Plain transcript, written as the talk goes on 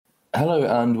Hello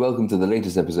and welcome to the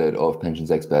latest episode of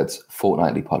Pensions Experts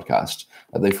Fortnightly Podcast.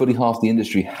 Though fully half the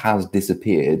industry has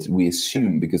disappeared, we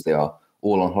assume because they are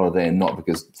all on holiday and not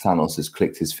because Thanos has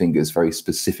clicked his fingers very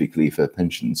specifically for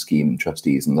pension scheme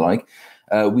trustees and the like,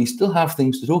 we still have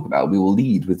things to talk about. We will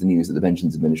lead with the news that the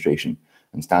Pensions Administration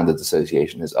and Standards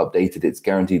Association has updated its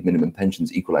guaranteed minimum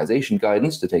pensions equalisation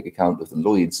guidance to take account of the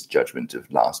Lloyd's judgment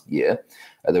of last year.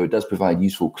 Though it does provide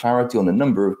useful clarity on a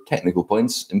number of technical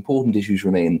points, important issues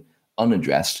remain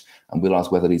unaddressed, and we'll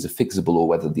ask whether these are fixable or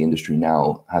whether the industry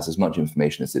now has as much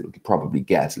information as it would probably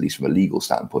get, at least from a legal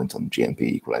standpoint, on GMP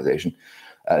equalisation.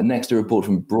 Next, a report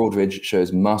from Broadridge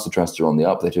shows master trusts are on the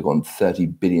up. They took on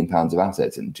 £30 billion of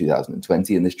assets in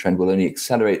 2020, and this trend will only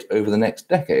accelerate over the next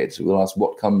decade. So we'll ask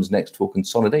what comes next for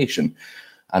consolidation.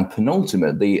 And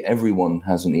penultimately, everyone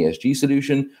has an ESG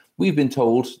solution. We've been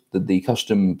told that the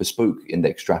custom bespoke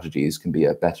index strategies can be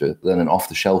better than an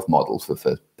off-the-shelf model for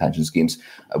pension schemes.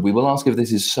 We will ask if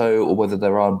this is so or whether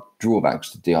there are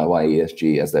drawbacks to DIY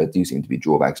ESG, as there do seem to be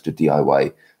drawbacks to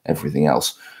DIY everything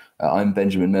else. I'm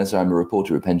Benjamin Mercer. I'm a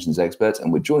reporter at Pensions Expert,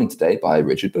 and we're joined today by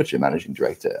Richard Butcher, Managing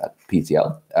Director at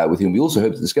PTL, with whom we also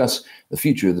hope to discuss the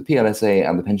future of the PLSA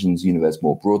and the pensions universe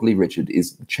more broadly. Richard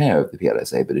is the chair of the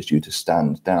PLSA, but is due to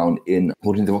stand down in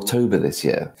 14th of October this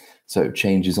year. So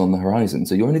changes on the horizon.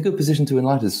 So you're in a good position to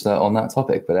enlighten us on that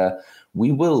topic. But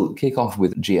we will kick off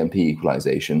with GMP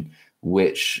equalisation,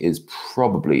 which is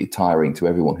probably tiring to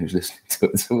everyone who's listening to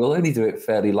it. So we'll only do it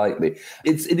fairly lightly.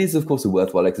 It is, of course, a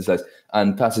worthwhile exercise.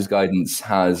 And PAS's guidance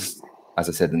has, as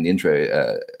I said in the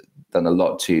intro, done a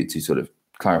lot to sort of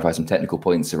clarify some technical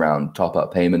points around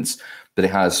top-up payments. But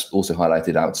it has also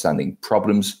highlighted outstanding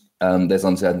problems. There's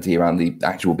uncertainty around the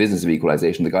actual business of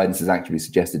equalisation. The guidance has actually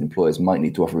suggested employers might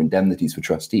need to offer indemnities for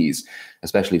trustees,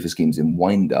 especially for schemes in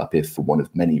wind-up if, for one of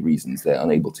many reasons, they're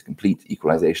unable to complete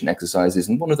equalisation exercises.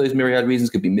 And one of those myriad reasons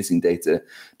could be missing data,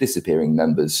 disappearing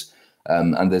members.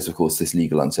 And there's, of course, this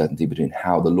legal uncertainty between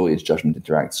how the Lloyd's judgment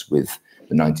interacts with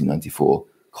the 1994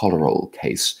 Collarole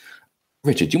case.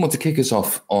 Richard, do you want to kick us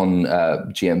off on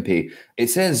GMP?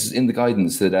 It says in the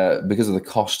guidance that because of the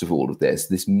cost of all of this,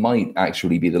 this might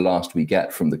actually be the last we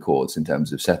get from the courts in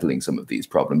terms of settling some of these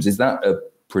problems. Is that a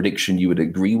prediction you would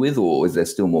agree with, or is there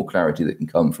still more clarity that can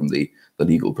come from the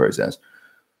legal process?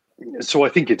 So I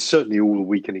think it's certainly all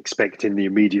we can expect in the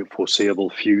immediate foreseeable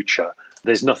future.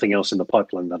 There's nothing else in the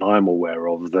pipeline that I'm aware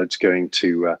of that's going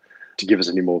to give us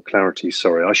any more clarity.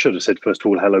 Sorry, I should have said, first of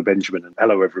all, hello, Benjamin, and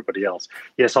hello, everybody else.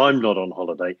 Yes, I'm not on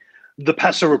holiday. The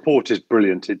PASA report is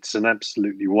brilliant. It's an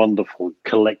absolutely wonderful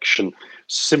collection,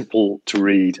 simple to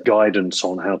read guidance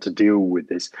on how to deal with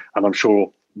this. And I'm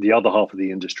sure the other half of the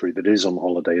industry that is on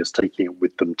holiday is taking it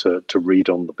with them to read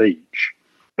on the beach.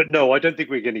 But no, I don't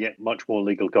think we're going to get much more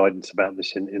legal guidance about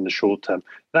this in the short term.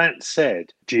 That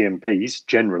said, GMPs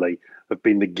generally have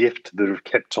been the gift that have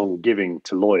kept on giving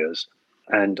to lawyers.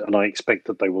 And I expect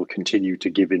that they will continue to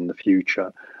give in the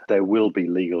future. There will be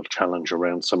legal challenge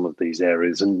around some of these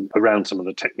areas and around some of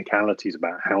the technicalities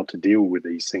about how to deal with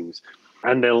these things.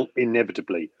 And there'll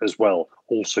inevitably as well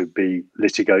also be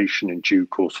litigation in due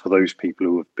course for those people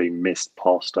who have been missed,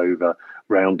 passed over,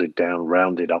 rounded down,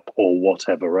 rounded up, or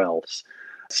whatever else.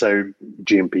 So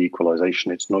GMP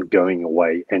equalisation, it's not going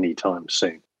away anytime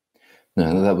soon.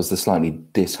 No, that was the slightly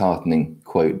disheartening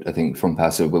quote, I think, from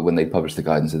PASA when they published the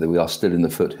guidance that we are still in the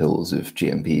foothills of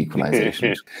GMP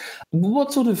equalisation.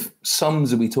 What sort of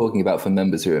sums are we talking about for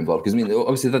members who are involved? Because, I mean,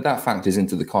 obviously that factors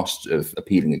into the cost of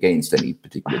appealing against any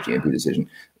particular GMP decision.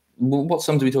 What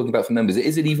sums are we talking about for members?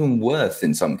 Is it even worth,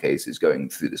 in some cases, going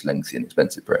through this lengthy and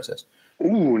expensive process?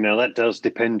 Ooh, now that does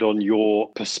depend on your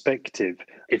perspective.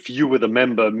 If you were the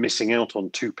member missing out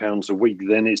on £2 a week,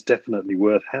 then it's definitely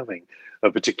worth having.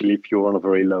 Particularly if you're on a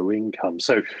very low income.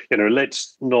 So,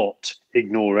 let's not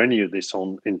ignore any of this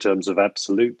in terms of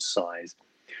absolute size.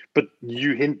 But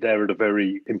you hint there at a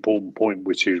very important point,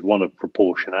 which is one of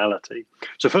proportionality.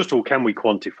 So first of all, can we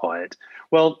quantify it?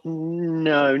 Well,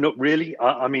 no, not really.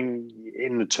 I mean,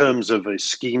 in the terms of a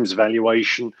scheme's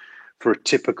valuation for a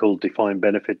typical defined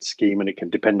benefit scheme, and it can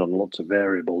depend on lots of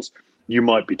variables, you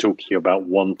might be talking about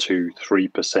 1%, 2%,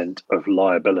 3% of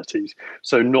liabilities.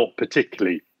 So not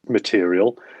particularly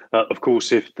material. Of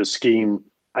course, if the scheme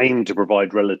aimed to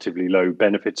provide relatively low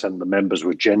benefits and the members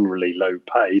were generally low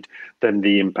paid, then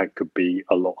the impact could be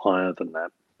a lot higher than that.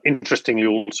 Interestingly,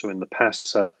 also in the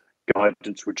past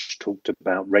guidance, which talked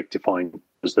about rectifying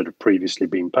that have previously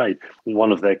been paid,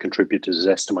 one of their contributors has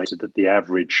estimated that the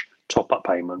average top-up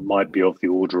payment might be of the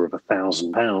order of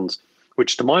 £1,000,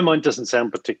 which to my mind doesn't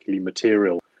sound particularly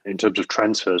material in terms of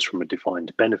transfers from a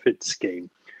defined benefit scheme.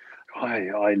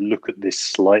 I look at this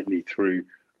slightly through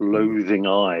loathing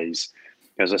eyes.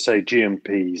 As I say,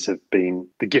 GMPs have been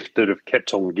the gift that have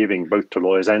kept on giving, both to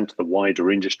lawyers and to the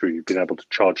wider industry who've been able to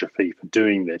charge a fee for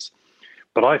doing this.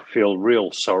 But I feel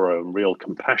real sorrow and real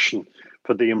compassion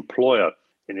for the employer.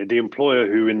 The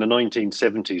employer who in the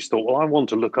 1970s thought, well, I want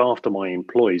to look after my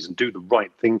employees and do the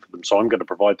right thing for them, so I'm going to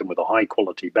provide them with a high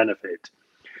quality benefit,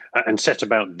 and set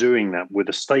about doing that with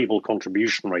a stable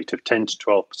contribution rate of 10 to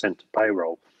 12% of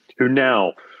payroll, who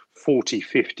now, 40,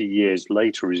 50 years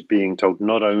later, is being told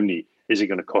not only is it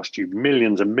going to cost you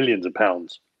millions and millions of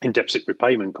pounds in deficit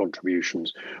repayment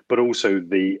contributions, but also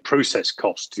the process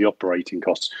costs, the operating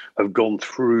costs have gone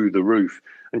through the roof.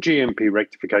 And GMP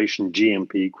rectification,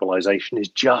 GMP equalisation is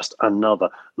just another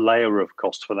layer of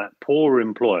cost for that poor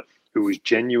employer who is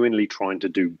genuinely trying to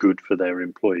do good for their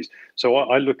employees. So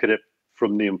I look at it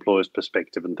from the employer's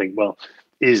perspective and think, well,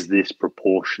 is this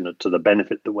proportionate to the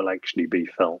benefit that will actually be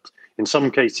felt? In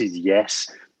some cases, yes,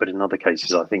 but in other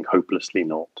cases, I think hopelessly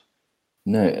not.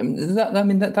 No,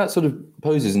 that sort of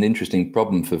poses an interesting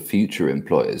problem for future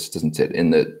employers, doesn't it?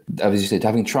 In that, as you said,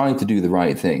 having tried to do the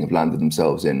right thing, have landed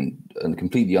themselves in a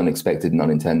completely unexpected and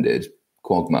unintended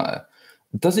quagmire.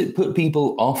 Does it put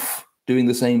people off doing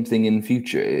the same thing in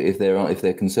future if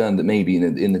they're concerned that maybe in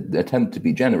an attempt to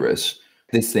be generous,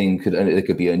 this thing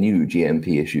could be a new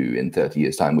GMP issue in 30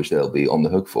 years' time, which they'll be on the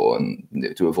hook for,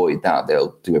 and to avoid that,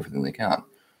 they'll do everything they can.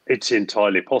 It's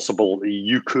entirely possible.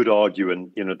 You could argue,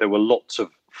 and there were lots of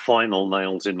final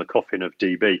nails in the coffin of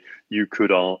DB. You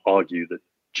could argue that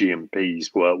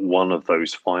GMPs were one of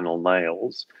those final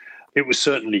nails. It was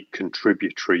certainly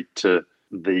contributory to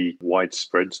the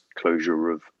widespread closure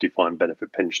of defined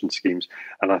benefit pension schemes.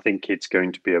 And I think it's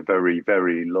going to be a very,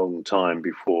 very long time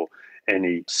before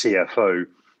any CFO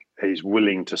is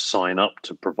willing to sign up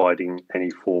to providing any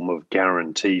form of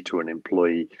guarantee to an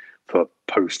employee for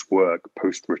post-work,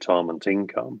 post-retirement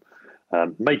income.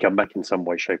 May come back in some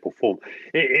way, shape or form.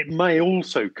 It may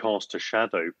also cast a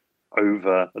shadow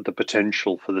over the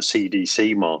potential for the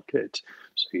CDC market.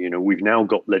 So, we've now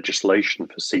got legislation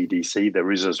for CDC.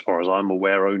 There is, as far as I'm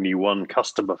aware, only one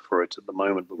customer for it at the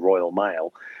moment, the Royal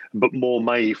Mail, but more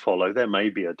may follow. There may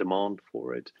be a demand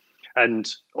for it.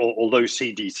 And although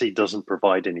CDC doesn't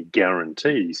provide any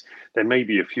guarantees, there may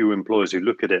be a few employers who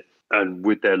look at it and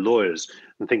with their lawyers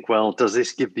and think, well, does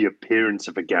this give the appearance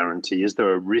of a guarantee? Is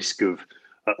there a risk of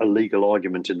a legal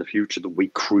argument in the future that we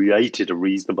created a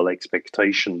reasonable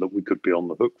expectation that we could be on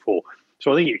the hook for?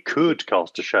 So I think it could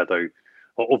cast a shadow,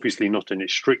 obviously not in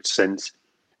its strict sense.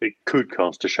 It could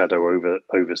cast a shadow over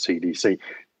CDC.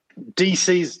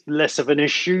 DC's less of an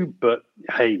issue, but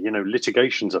hey,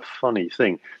 litigation's a funny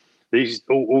thing. These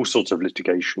all sorts of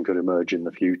litigation could emerge in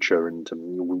the future, and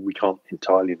we can't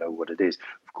entirely know what it is.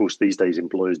 Of course, these days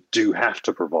employers do have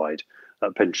to provide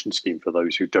a pension scheme for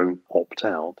those who don't opt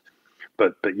out.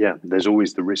 But yeah, there's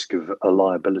always the risk of a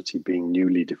liability being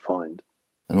newly defined.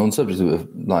 And on the subject of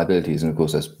liabilities, and of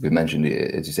course, as we mentioned,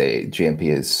 as you say, GMP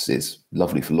is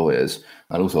lovely for lawyers.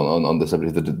 And also on the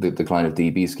subject of the decline of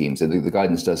DB schemes, the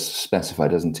guidance does specify,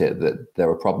 doesn't it, that there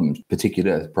are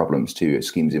particular problems to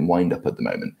schemes in wind-up at the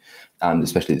moment, and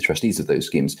especially the trustees of those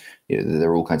schemes.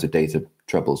 There are all kinds of data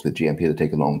troubles with GMP that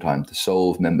take a long time to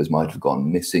solve. Members might have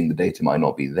gone missing. The data might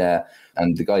not be there.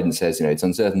 And the guidance says, it's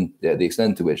uncertain the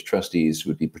extent to which trustees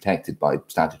would be protected by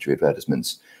statutory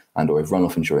advertisements and or if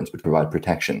run-off insurance would provide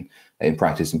protection. In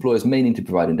practice, employers may need to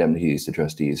provide indemnities to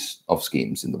trustees of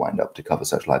schemes in the wind-up to cover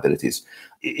such liabilities.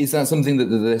 Is that something that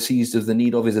they're seized of the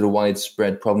need of? Is it a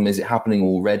widespread problem? Is it happening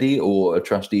already? Or are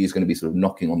trustees going to be sort of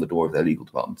knocking on the door of their legal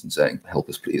departments and saying, help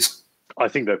us, please? I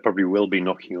think they probably will be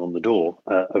knocking on the door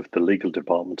of the legal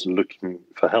department and looking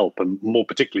for help. And more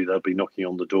particularly, they'll be knocking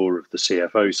on the door of the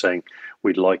CFO saying,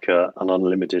 we'd like an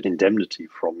unlimited indemnity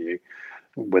from you.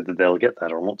 Whether they'll get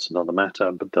that or not's another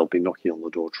matter, but they'll be knocking on the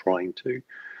door trying to.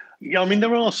 Yeah,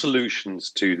 there are solutions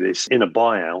to this. In a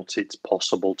buyout, it's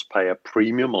possible to pay a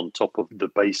premium on top of the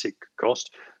basic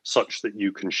cost, such that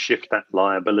you can shift that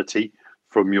liability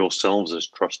from yourselves as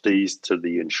trustees to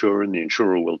the insurer, and the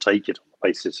insurer will take it on the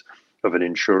basis of an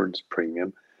insurance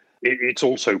premium. It's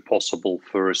also possible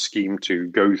for a scheme to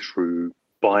go through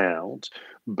buyout,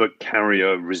 but carry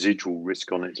a residual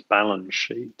risk on its balance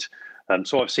sheet.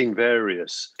 So I've seen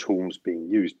various tools being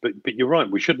used, but you're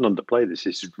right, we shouldn't underplay this.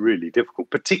 This is really difficult,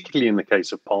 particularly in the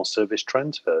case of past service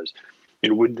transfers.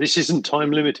 This isn't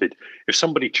time limited. If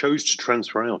somebody chose to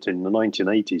transfer out in the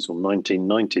 1980s or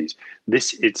 1990s,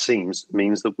 this, it seems,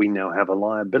 means that we now have a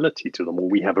liability to them, or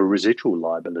we have a residual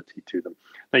liability to them.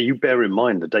 Now, you bear in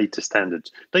mind the data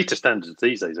standards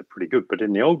these days are pretty good, but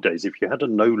in the old days, if you had a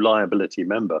no liability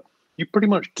member, you pretty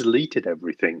much deleted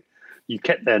everything. You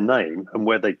kept their name and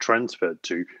where they transferred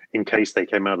to in case they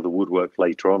came out of the woodwork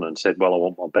later on and said, well, I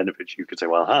want my benefits. You could say,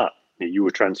 well, you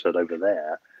were transferred over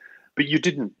there. But you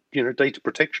didn't, data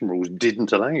protection rules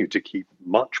didn't allow you to keep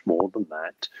much more than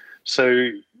that.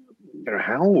 So,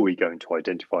 how are we going to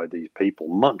identify these people?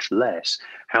 Much less,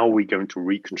 how are we going to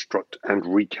reconstruct and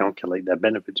recalculate their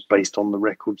benefits based on the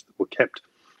records that were kept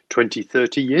 20,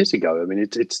 30 years ago? I mean,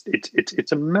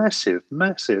 it's a massive,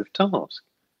 massive task.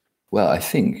 Well, I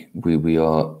think we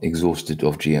are exhausted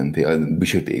of GMP. We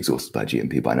should be exhausted by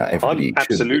GMP by now. Everybody I'm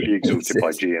absolutely exhausted by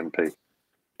GMP.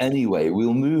 Anyway,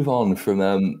 we'll move on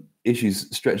from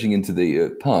issues stretching into the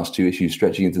past to issues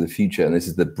stretching into the future. And this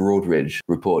is the Broadridge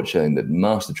report showing that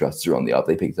master trusts are on the up.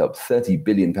 They picked up £30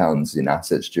 billion in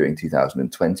assets during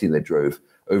 2020. They drove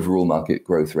overall market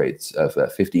growth rates of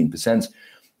 15%.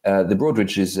 The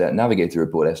Broadridge's Navigator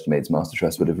report estimates master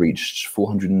trusts would have reached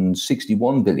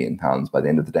 £461 billion by the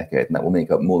end of the decade, and that will make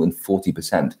up more than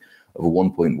 40% of a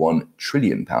 £1.1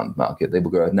 trillion market. They will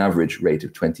grow at an average rate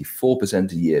of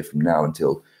 24% a year from now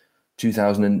until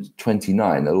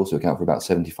 2029. They'll also account for about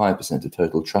 75% of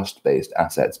total trust-based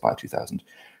assets by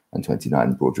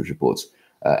 2029, Broadridge reports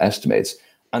estimates.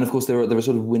 And of course, there are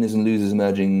sort of winners and losers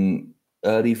emerging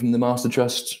early from the master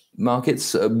trust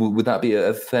markets. Would that be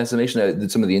a fair summation?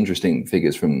 Some of the interesting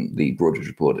figures from the Broadridge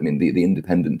report, I mean, the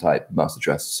independent type master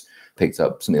trusts picked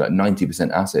up something like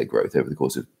 90% asset growth over the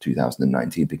course of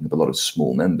 2019, picking up a lot of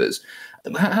small members.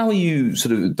 How are you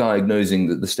sort of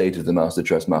diagnosing the state of the master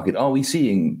trust market? Are we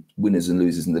seeing winners and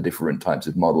losers in the different types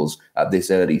of models at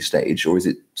this early stage, or is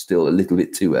it still a little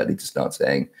bit too early to start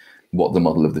saying what the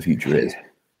model of the future is?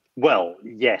 Well,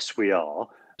 yes, we are.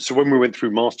 So when we went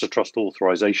through master trust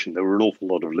authorization, there were an awful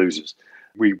lot of losers.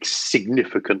 We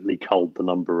significantly culled the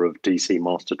number of DC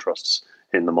master trusts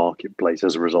in the marketplace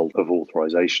as a result of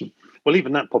authorization. Well,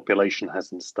 even that population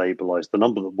hasn't stabilized. The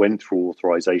number that went through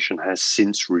authorization has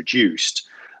since reduced,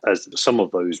 as some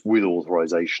of those with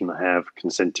authorization have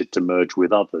consented to merge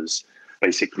with others.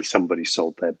 Basically, somebody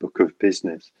sold their book of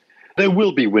business. There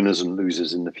will be winners and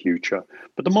losers in the future,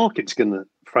 but the market's going to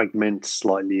fragment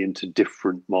slightly into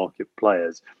different market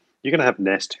players. You're going to have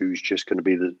Nest, who's just going to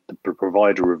be the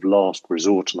provider of last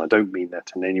resort. And I don't mean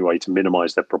that in any way to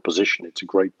minimize their proposition. It's a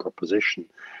great proposition.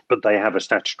 But they have a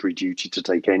statutory duty to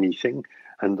take anything,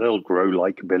 and they'll grow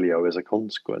like Abilio as a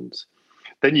consequence.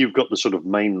 Then you've got the sort of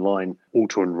mainline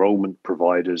auto-enrollment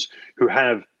providers who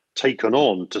have taken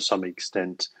on, to some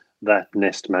extent, that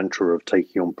Nest mantra of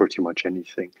taking on pretty much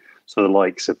anything. So the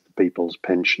likes of the People's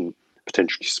Pension,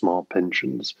 potentially Smart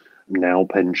Pensions, Now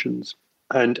Pensions.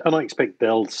 And I expect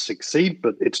they'll succeed,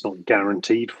 but it's not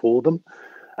guaranteed for them.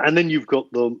 And then you've got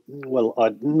the,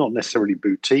 not necessarily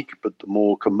boutique, but the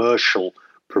more commercial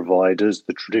providers,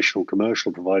 the traditional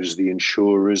commercial providers, the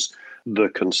insurers, the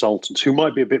consultants, who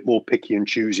might be a bit more picky and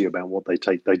choosy about what they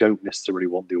take. They don't necessarily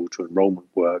want the auto-enrollment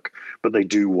work, but they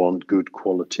do want good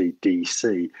quality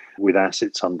DC with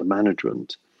assets under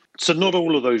management. So not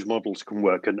all of those models can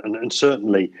work. And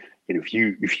certainly, if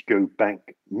you go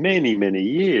back many, many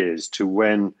years to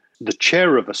when the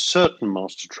chair of a certain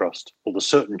master trust or the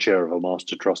certain chair of a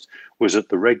master trust was at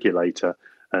the regulator,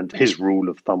 and his rule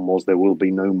of thumb was there will be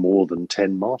no more than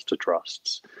 10 master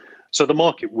trusts. So the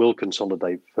market will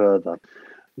consolidate further.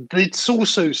 It's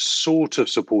also sort of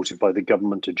supported by the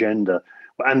government agenda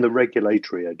and the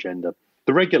regulatory agenda.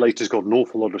 The regulator's got an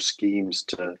awful lot of schemes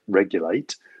to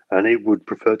regulate, and it would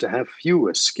prefer to have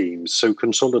fewer schemes. So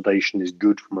consolidation is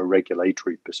good from a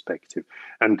regulatory perspective,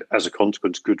 and as a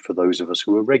consequence, good for those of us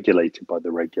who are regulated by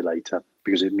the regulator,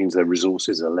 because it means their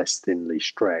resources are less thinly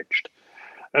stretched.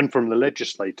 And from the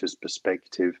legislator's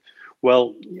perspective,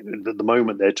 well, at the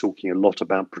moment they're talking a lot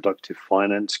about productive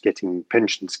finance, getting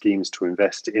pension schemes to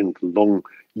invest in the long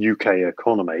UK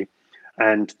economy,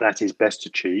 and that is best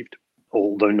achieved,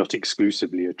 although not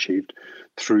exclusively achieved,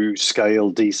 through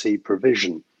scale DC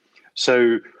provision.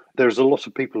 So there's a lot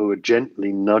of people who are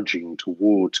gently nudging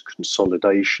towards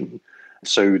consolidation.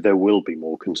 So there will be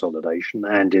more consolidation.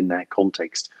 And in that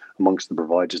context, amongst the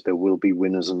providers, there will be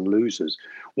winners and losers.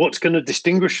 What's going to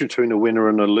distinguish between a winner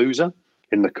and a loser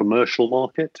in the commercial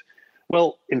market?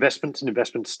 Well, investment and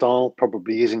investment style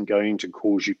probably isn't going to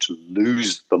cause you to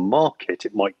lose the market.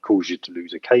 It might cause you to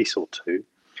lose a case or two.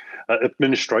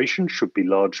 Administration should be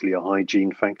largely a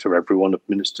hygiene factor. Everyone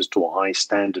administers to a high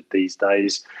standard these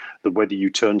days. That whether you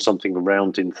turn something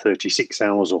around in 36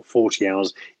 hours or 40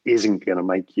 hours isn't going to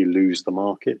make you lose the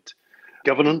market.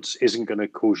 Governance isn't going to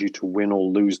cause you to win or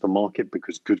lose the market,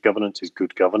 because good governance is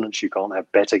good governance. You can't have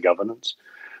better governance.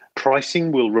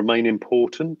 Pricing will remain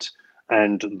important,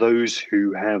 and those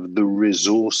who have the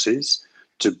resources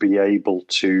to be able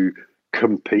to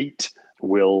compete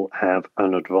will have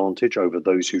an advantage over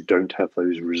those who don't have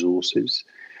those resources.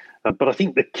 But I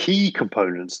think the key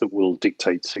components that will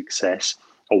dictate success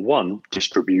are one,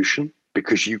 distribution,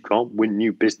 because you can't win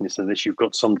new business unless you've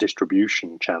got some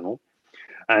distribution channel.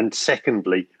 And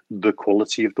secondly, the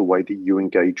quality of the way that you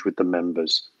engage with the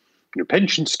members.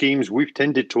 Pension schemes, we've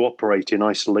tended to operate in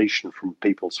isolation from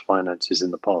people's finances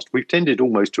in the past. We've tended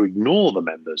almost to ignore the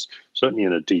members, certainly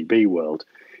in a DB world.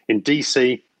 In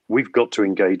DC, we've got to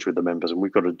engage with the members, and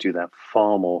we've got to do that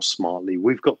far more smartly.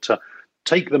 We've got to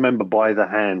take the member by the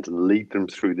hand and lead them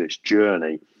through this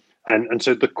journey. And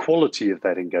so the quality of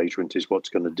that engagement is what's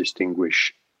going to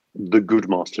distinguish the good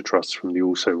master trusts from the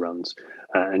also runs.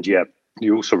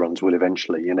 The also runs will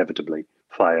eventually, inevitably,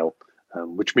 fail,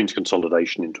 which means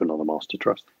consolidation into another master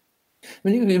trust. I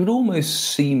mean, it would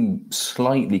almost seem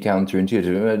slightly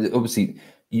counterintuitive. Obviously,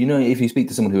 if you speak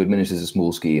to someone who administers a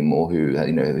small scheme or who,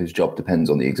 whose job depends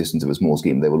on the existence of a small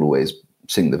scheme, they will always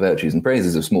sing the virtues and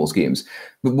praises of small schemes.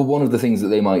 But one of the things that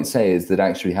they might say is that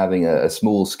actually having a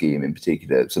small scheme in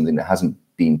particular, something that hasn't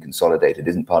been consolidated,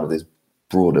 isn't part of this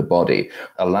broader body,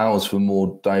 allows for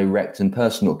more direct and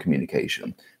personal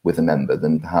communication with a member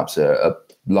than perhaps a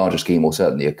larger scheme or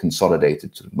certainly a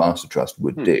consolidated sort of master trust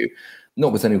would do.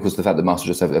 Notwithstanding, of course, the fact that master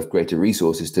trusts have greater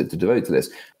resources to devote to this.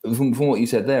 From what you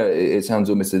said there, it sounds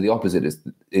almost the opposite is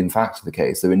in fact the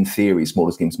case. So in theory,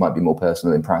 smaller schemes might be more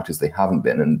personal. In practice, they haven't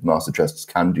been, and master trusts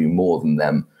can do more than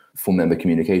them for member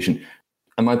communication.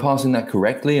 Am I parsing that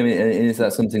correctly? I mean, is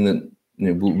that something that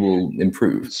will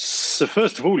improve? So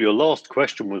first of all, your last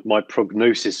question was my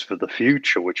prognosis for the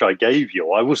future, which I gave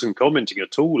you. I wasn't commenting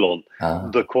at all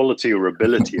on the quality or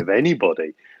ability of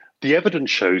anybody. The evidence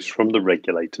shows from the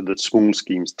regulator that small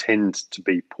schemes tend to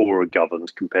be poorer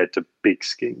governed compared to big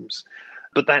schemes.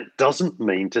 But that doesn't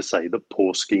mean to say that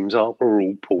poor schemes are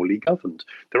all poorly governed.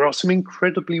 There are some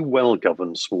incredibly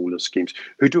well-governed smaller schemes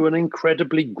who do an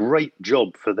incredibly great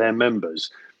job for their members.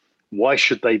 Why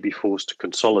should they be forced to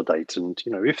consolidate? And,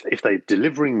 if they're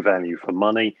delivering value for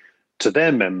money to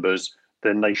their members,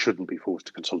 then they shouldn't be forced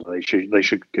to consolidate. They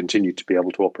should continue to be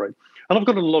able to operate. And I've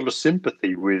got a lot of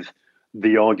sympathy with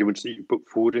the arguments that you put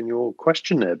forward in your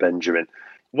question there, Benjamin.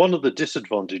 One of the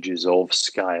disadvantages of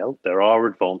scale, there are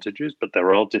advantages, but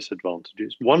there are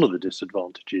disadvantages. One of the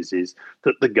disadvantages is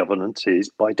that the governance is,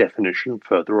 by definition,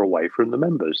 further away from the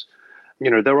members.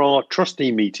 There are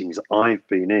trustee meetings I've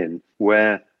been in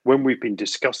where, when we've been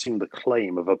discussing the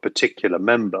claim of a particular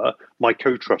member, my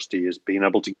co-trustee has been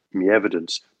able to give me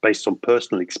evidence based on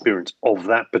personal experience of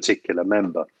that particular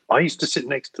member. I used to sit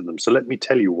next to them, so let me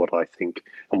tell you what I think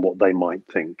and what they might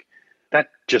think. That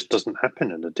just doesn't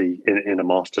happen in a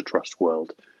master trust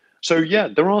world. So yeah,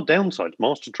 there are downsides.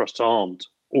 Master trusts aren't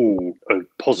all a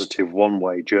positive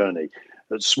one-way journey.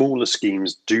 Smaller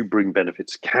schemes do bring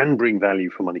benefits, can bring value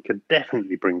for money, can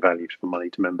definitely bring value for money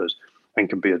to members, and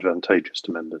can be advantageous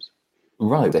to members.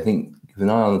 Right. I think with an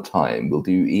eye on the time, we'll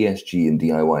do ESG and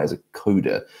DIY as a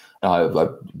coda. I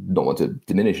don't want to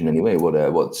diminish in any way what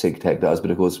SigTech does,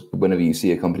 but of course, whenever you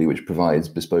see a company which provides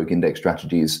bespoke index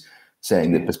strategies,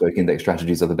 saying that bespoke index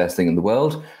strategies are the best thing in the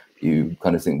world, you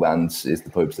kind of think Vance is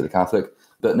the Pope to the Catholic.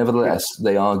 But nevertheless,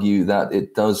 they argue that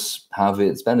it does have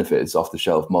its benefits.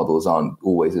 Off-the-shelf models aren't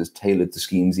always as tailored to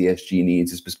schemes' ESG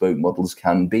needs as bespoke models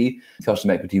can be. Custom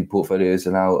equity portfolios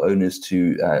allow owners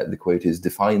to, the quote is,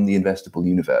 define the investable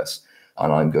universe.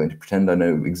 And I'm going to pretend I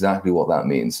know exactly what that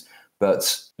means.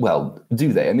 But, well,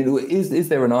 do they? I mean, is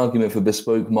there an argument for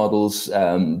bespoke models?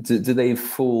 Do they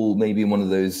fall maybe in one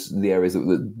of the areas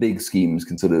that big schemes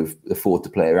can sort of afford to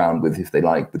play around with if they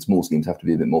like, but small schemes have to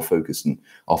be a bit more focused and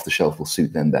off the shelf will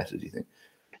suit them better, do you think?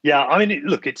 Yeah, I mean,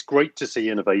 look, it's great to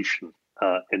see innovation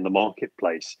in the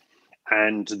marketplace.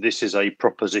 And this is a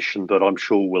proposition that I'm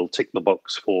sure will tick the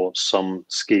box for some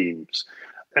schemes.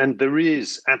 And there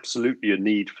is absolutely a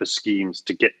need for schemes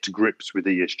to get to grips with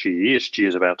ESG. ESG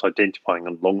is about identifying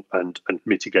and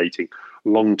mitigating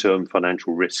long-term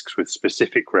financial risks with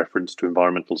specific reference to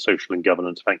environmental, social, and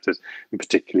governance factors, and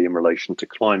particularly in relation to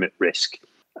climate risk.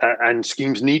 And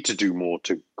schemes need to do more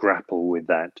to grapple with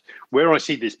that. Where I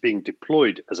see this being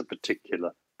deployed as a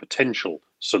particular potential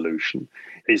solution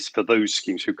is for those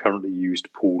schemes who currently use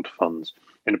pooled funds.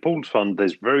 In a pooled fund,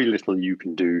 there's very little you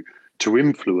can do to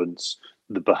influence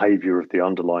the behavior of the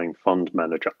underlying fund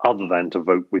manager other than to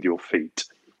vote with your feet.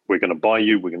 We're going to buy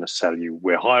you, we're going to sell you,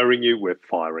 we're hiring you, we're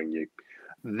firing you.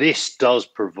 This does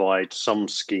provide some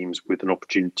schemes with an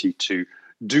opportunity to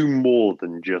do more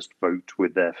than just vote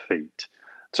with their feet.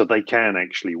 So they can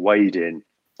actually wade in,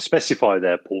 specify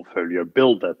their portfolio,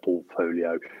 build their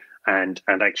portfolio, and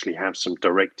actually have some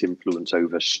direct influence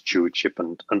over stewardship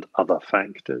and other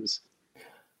factors.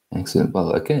 Excellent.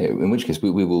 Well, okay. In which case,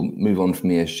 we will move on from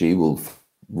ESG. We'll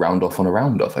round off on a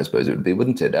round off, I suppose it would be,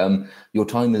 wouldn't it? Your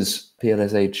time as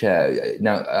PLSA chair.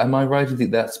 Now, am I right to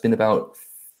think that's been about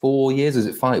 4 years? Is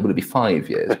it 5? Would it be 5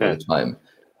 years by the time?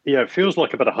 Yeah, it feels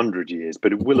like about 100 years,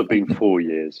 but it will have been 4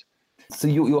 years. So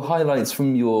your highlights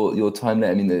from your time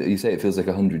there, I mean, you say it feels like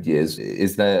 100 years.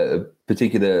 Is there a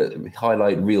particular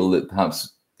highlight reel that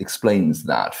perhaps explains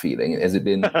that feeling? Has it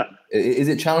been, is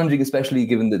it challenging, especially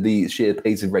given that the sheer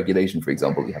pace of regulation, for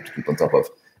example, you have to keep on top of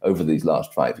over these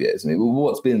last 5 years? I mean,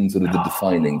 what's been sort of the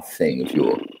defining thing of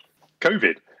your...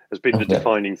 COVID has been the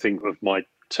defining thing of my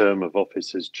term of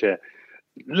office as chair.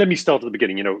 Let me start at the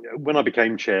beginning. When I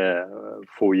became chair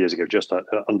 4 years ago, just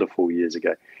under 4 years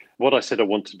ago, what I said I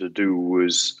wanted to do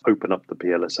was open up the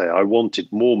PLSA. I wanted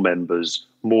more members,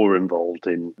 more involved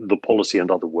in the policy and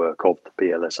other work of the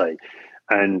PLSA.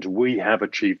 And we have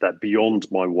achieved that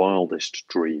beyond my wildest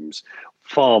dreams.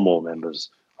 Far more members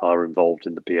are involved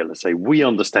in the PLSA. We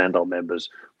understand our members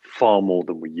far more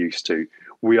than we used to.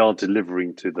 We are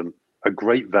delivering to them a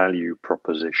great value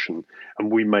proposition,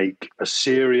 and we make a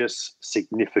serious,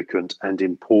 significant, and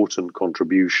important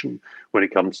contribution when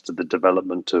it comes to the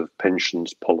development of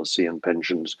pensions policy and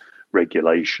pensions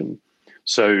regulation.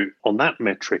 So on that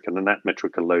metric, and on that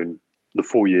metric alone, the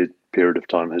 4-year period of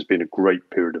time has been a great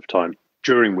period of time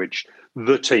during which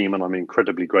the team, and I'm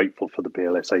incredibly grateful for the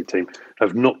PLSA team,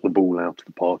 have knocked the ball out of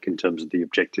the park in terms of the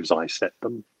objectives I set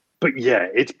them. But yeah,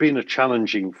 it's been a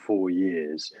challenging 4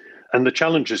 years. And the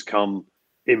challenge has come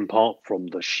in part from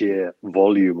the sheer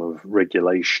volume of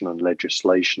regulation and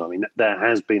legislation. I mean, there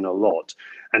has been a lot.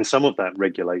 And some of that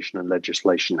regulation and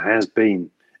legislation has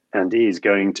been and is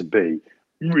going to be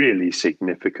really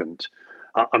significant.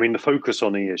 I mean, the focus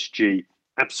on ESG,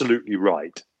 absolutely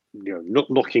right. Not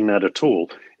knocking that at all.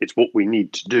 It's what we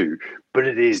need to do, but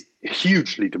it is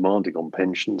hugely demanding on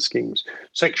pension schemes.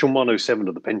 Section 107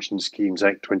 of the Pension Schemes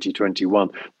Act 2021,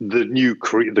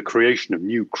 the creation of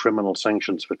new criminal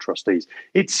sanctions for trustees,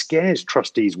 it scares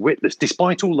trustees witless,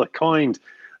 despite all the kind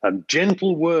and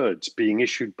gentle words being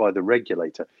issued by the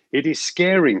regulator. It is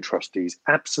scaring trustees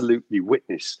absolutely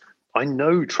witless. I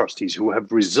know trustees who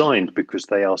have resigned because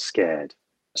they are scared.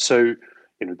 So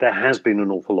there has been an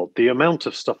awful lot. The amount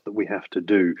of stuff that we have to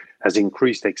do has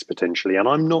increased exponentially, and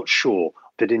I'm not sure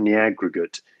that in the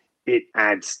aggregate it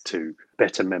adds to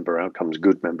better member outcomes,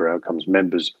 good member outcomes,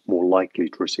 members more likely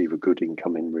to receive a good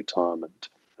income in retirement.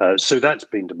 So that's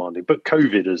been demanding. But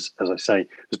COVID, as I say,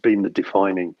 has been the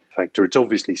defining factor. It's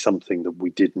obviously something that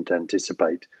we didn't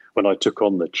anticipate when I took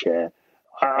on the chair.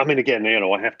 I mean, again,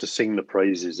 I have to sing the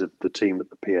praises of the team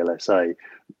at the PLSA.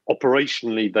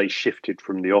 Operationally, they shifted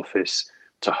from the office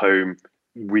to home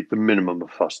with the minimum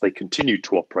of fuss. They continued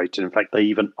to operate, and in fact, they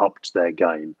even upped their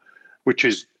game, which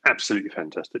is absolutely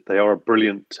fantastic. They are a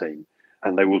brilliant team,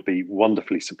 and they will be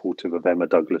wonderfully supportive of Emma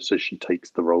Douglas as she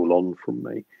takes the role on from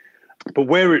me. But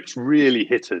where it's really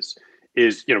hit us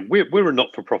is, we're a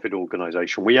not-for-profit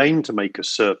organisation. We aim to make a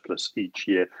surplus each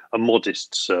year, a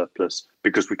modest surplus,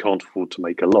 because we can't afford to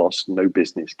make a loss. No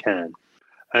business can.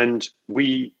 And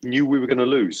we knew we were going to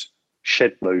lose,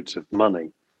 shed loads of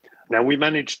money. Now, we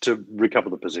managed to recover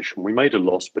the position. We made a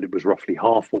loss, but it was roughly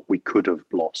half what we could have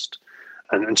lost.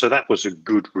 And so that was a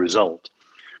good result.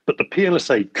 But the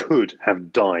PLSA could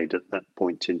have died at that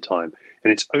point in time.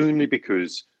 And it's only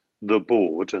because the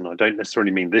board, and I don't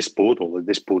necessarily mean this board, although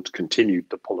this board's continued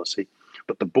the policy,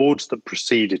 but the boards that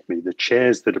preceded me, the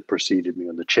chairs that have preceded me,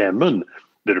 and the chairman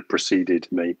that have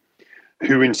preceded me,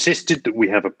 who insisted that we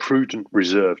have a prudent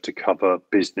reserve to cover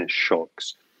business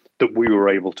shocks, that we were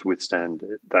able to withstand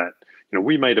that.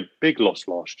 We made a big loss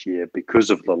last year because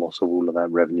of the loss of all of that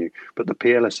revenue, but the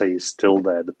PLSA is still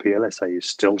there. The PLSA is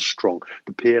still strong.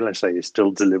 The PLSA is still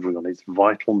delivering on its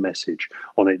vital message,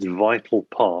 on its vital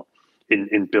part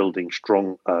in building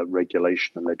strong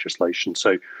regulation and legislation.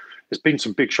 So there's been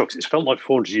some big shocks. It's felt like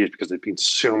 400 years because there's been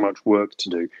so much work to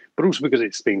do, but also because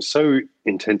it's been so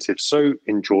intensive, so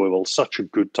enjoyable, such a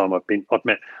good time. I've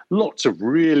met lots of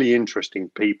really interesting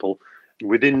people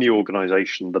within the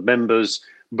organisation, the members,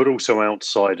 but also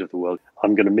outside of the world.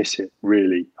 I'm going to miss it,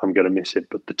 really. I'm going to miss it.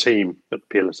 But the team at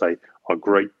the PLSA are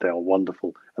great. They are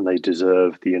wonderful, and they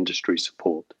deserve the industry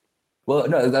support. Well,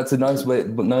 no, that's a nice way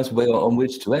on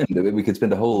which to end. We could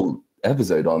spend a whole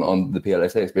episode on the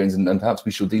PLSA experience, and perhaps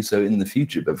we shall do so in the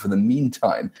future. But for the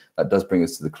meantime, that does bring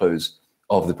us to the close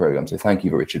of the program. So thank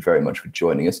you, Richard, very much for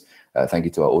joining us. Thank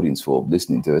you to our audience for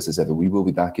listening to us. As ever, we will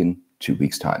be back in 2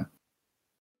 weeks' time.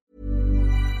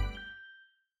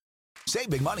 Save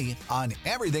big money on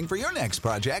everything for your next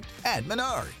project at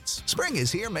Menards. Spring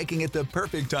is here, making it the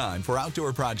perfect time for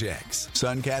outdoor projects.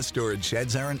 Suncast storage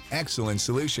sheds are an excellent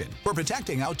solution for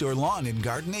protecting outdoor lawn and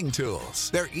gardening tools.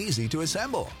 They're easy to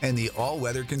assemble, and the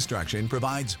all-weather construction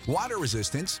provides water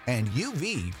resistance and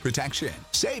UV protection.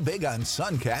 Save big on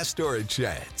Suncast storage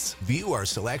sheds. View our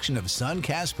selection of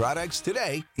Suncast products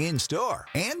today in-store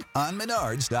and on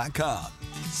Menards.com.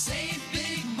 Save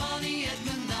big money at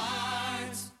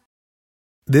Menards.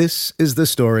 This is the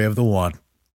story of the one.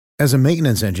 As a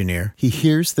maintenance engineer, he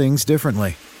hears things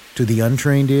differently. To the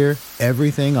untrained ear,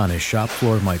 everything on his shop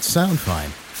floor might sound fine,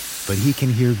 but he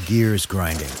can hear gears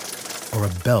grinding or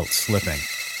a belt slipping.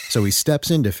 So he steps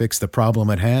in to fix the problem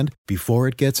at hand before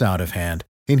it gets out of hand.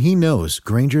 And he knows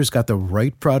Grainger's got the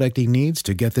right product he needs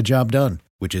to get the job done,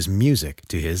 which is music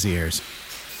to his ears.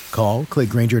 Call, click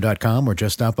Grainger.com, or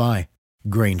just stop by.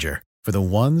 Grainger, for the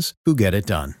ones who get it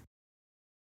done.